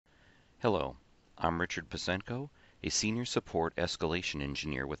Hello, I'm Richard Pazenko, a Senior Support Escalation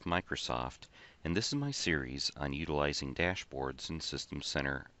Engineer with Microsoft, and this is my series on utilizing dashboards in System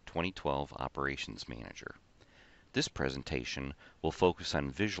Center 2012 Operations Manager. This presentation will focus on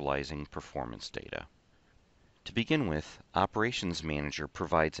visualizing performance data. To begin with, Operations Manager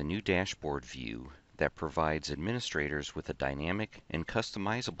provides a new dashboard view that provides administrators with a dynamic and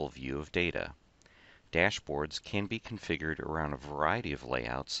customizable view of data. Dashboards can be configured around a variety of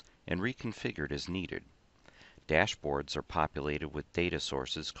layouts and reconfigured as needed. Dashboards are populated with data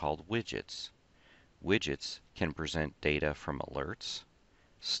sources called widgets. Widgets can present data from alerts,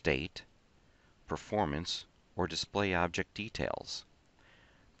 state, performance, or display object details.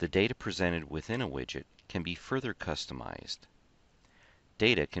 The data presented within a widget can be further customized.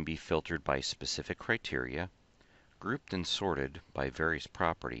 Data can be filtered by specific criteria, grouped and sorted by various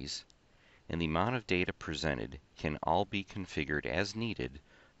properties, and the amount of data presented can all be configured as needed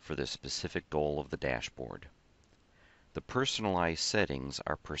for the specific goal of the dashboard. The personalized settings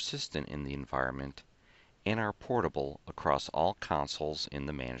are persistent in the environment and are portable across all consoles in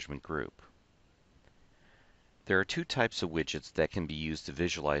the management group. There are two types of widgets that can be used to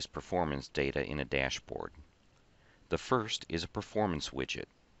visualize performance data in a dashboard. The first is a performance widget.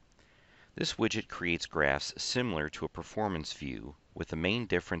 This widget creates graphs similar to a performance view, with the main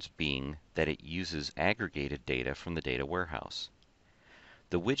difference being that it uses aggregated data from the data warehouse.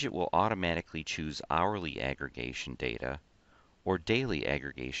 The widget will automatically choose hourly aggregation data or daily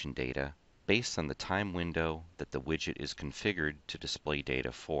aggregation data based on the time window that the widget is configured to display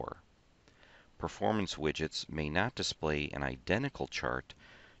data for. Performance widgets may not display an identical chart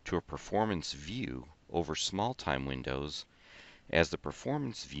to a performance view over small time windows, as the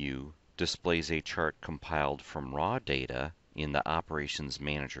performance view displays a chart compiled from raw data in the Operations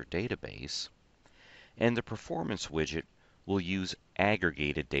Manager database, and the performance widget will use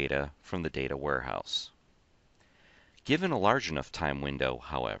aggregated data from the data warehouse. Given a large enough time window,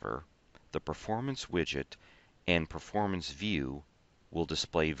 however, the performance widget and performance view will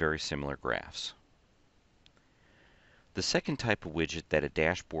display very similar graphs. The second type of widget that a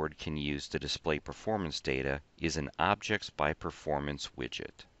dashboard can use to display performance data is an Objects by Performance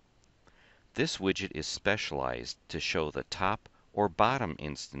widget. This widget is specialized to show the top or bottom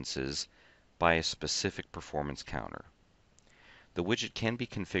instances by a specific performance counter. The widget can be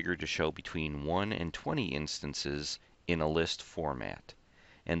configured to show between 1 and 20 instances in a list format,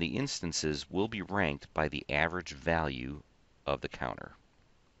 and the instances will be ranked by the average value of the counter.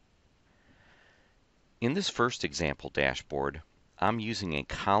 In this first example dashboard, I'm using a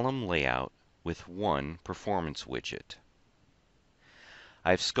column layout with one performance widget.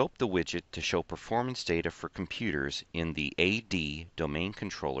 I've scoped the widget to show performance data for computers in the AD Domain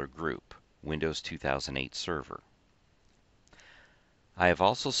Controller group, Windows 2008 Server. I have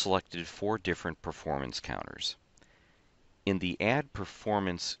also selected 4 different performance counters. In the Add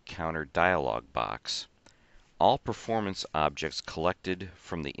Performance Counter dialog box, all performance objects collected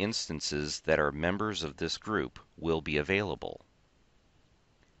from the instances that are members of this group will be available.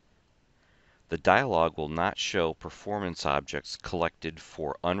 The dialog will not show performance objects collected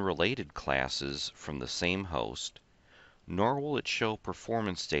for unrelated classes from the same host, nor will it show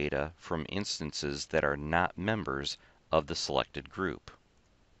performance data from instances that are not members of the selected group.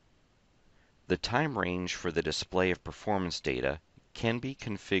 The time range for the display of performance data can be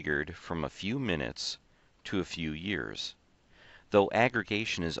configured from a few minutes to a few years, though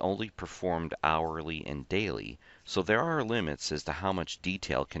aggregation is only performed hourly and daily, so there are limits as to how much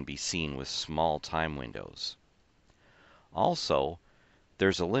detail can be seen with small time windows. Also,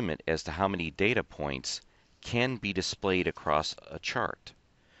 there's a limit as to how many data points can be displayed across a chart.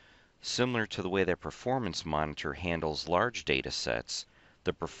 Similar to the way that Performance Monitor handles large data sets,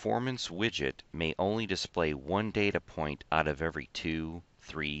 the Performance widget may only display one data point out of every 2,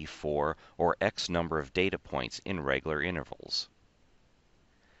 3, 4, or X number of data points in regular intervals.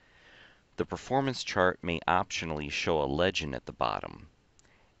 The performance chart may optionally show a legend at the bottom,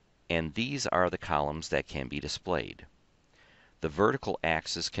 and these are the columns that can be displayed. The vertical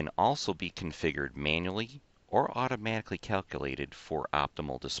axis can also be configured manually or automatically calculated for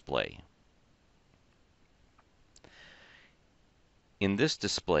optimal display. In this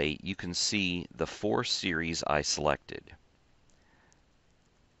display, you can see the 4 series I selected.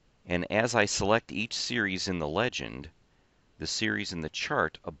 And as I select each series in the legend, the series in the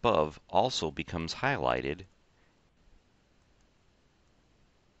chart above also becomes highlighted,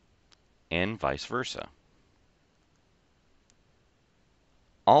 and vice versa.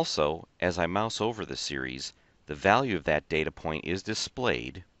 Also, as I mouse over the series, the value of that data point is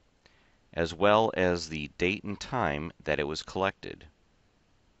displayed, as well as the date and time that it was collected.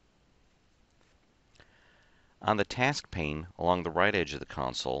 On the task pane along the right edge of the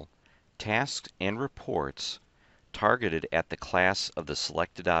console, tasks and reports targeted at the class of the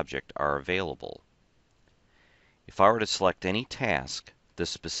selected object are available. If I were to select any task, the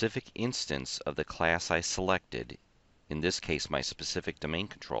specific instance of the class I selected, in this case my specific domain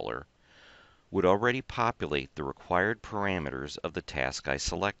controller, would already populate the required parameters of the task I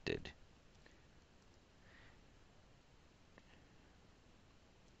selected.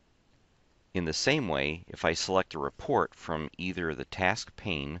 In the same way, if I select a report from either the task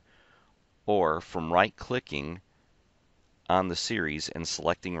pane or from right-clicking on the series and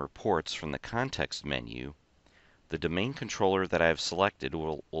selecting reports from the context menu, the domain controller that I have selected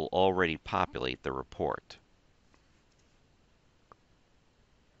will already populate the report.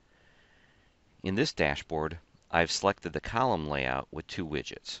 In this dashboard, I've selected the column layout with two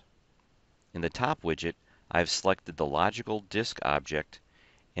widgets. In the top widget, I've selected the logical disk object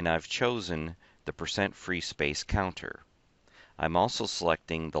and I've chosen the % free space counter. I'm also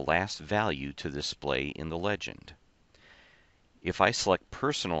selecting the last value to display in the legend. If I select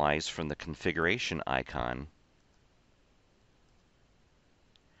Personalize from the configuration icon,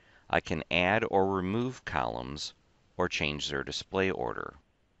 I can add or remove columns or change their display order.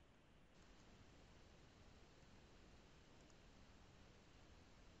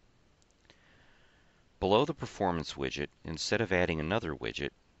 Below the Performance widget, instead of adding another widget,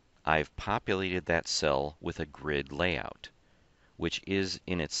 I've populated that cell with a grid layout, which is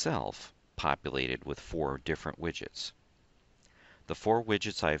in itself populated with 4 different widgets. The 4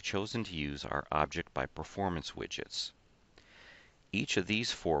 widgets I have chosen to use are Object by Performance widgets. Each of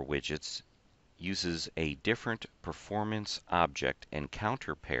these 4 widgets uses a different performance object and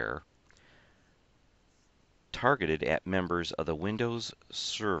counter pair targeted at members of the Windows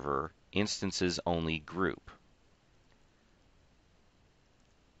Server Instances Only group.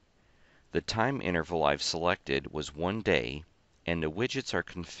 The time interval I've selected was 1 day, and the widgets are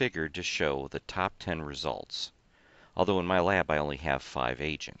configured to show the top 10 results, although in my lab I only have 5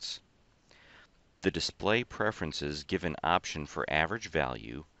 agents. The display preferences give an option for average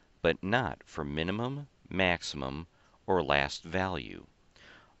value, but not for minimum, maximum, or last value.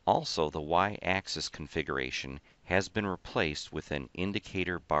 Also, the Y-axis configuration has been replaced with an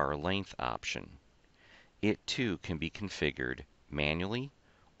indicator bar length option. It too can be configured manually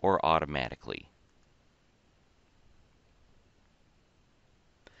or automatically.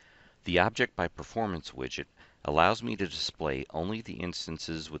 The Object by Performance widget allows me to display only the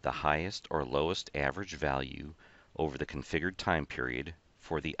instances with the highest or lowest average value over the configured time period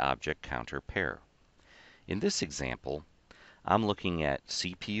for the object counter pair. In this example, I'm looking at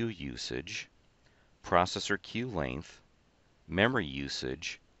CPU usage, processor queue length, memory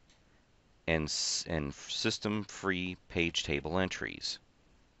usage, and system-free page table entries.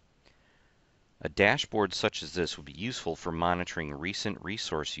 A dashboard such as this would be useful for monitoring recent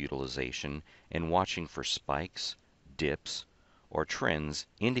resource utilization and watching for spikes, dips, or trends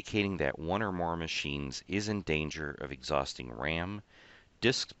indicating that one or more machines is in danger of exhausting RAM,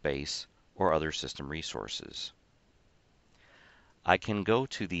 disk space, or other system resources. I can go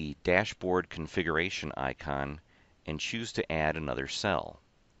to the Dashboard Configuration icon and choose to add another cell.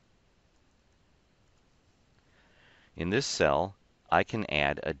 In this cell, I can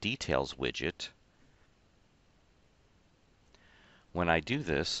add a Details widget. When I do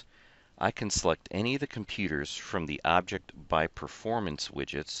this, I can select any of the computers from the Object by Performance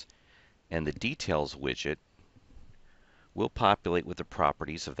widgets, and the Details widget will populate with the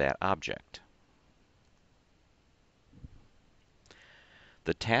properties of that object.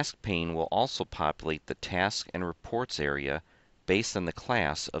 The Task pane will also populate the Task and Reports area based on the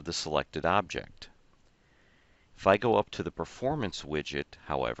class of the selected object. If I go up to the Performance widget,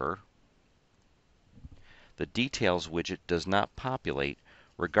 however, the Details widget does not populate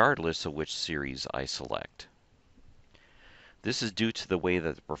regardless of which series I select. This is due to the way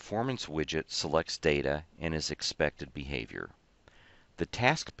that the Performance widget selects data and its expected behavior. The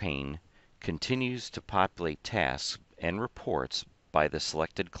Task pane continues to populate tasks and reports by the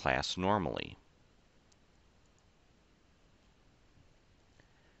selected class normally.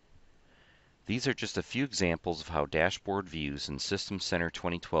 These are just a few examples of how dashboard views in System Center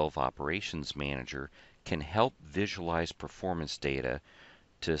 2012 Operations Manager can help visualize performance data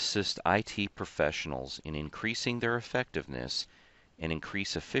to assist IT professionals in increasing their effectiveness and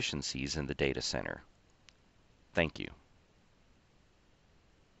increase efficiencies in the data center. Thank you.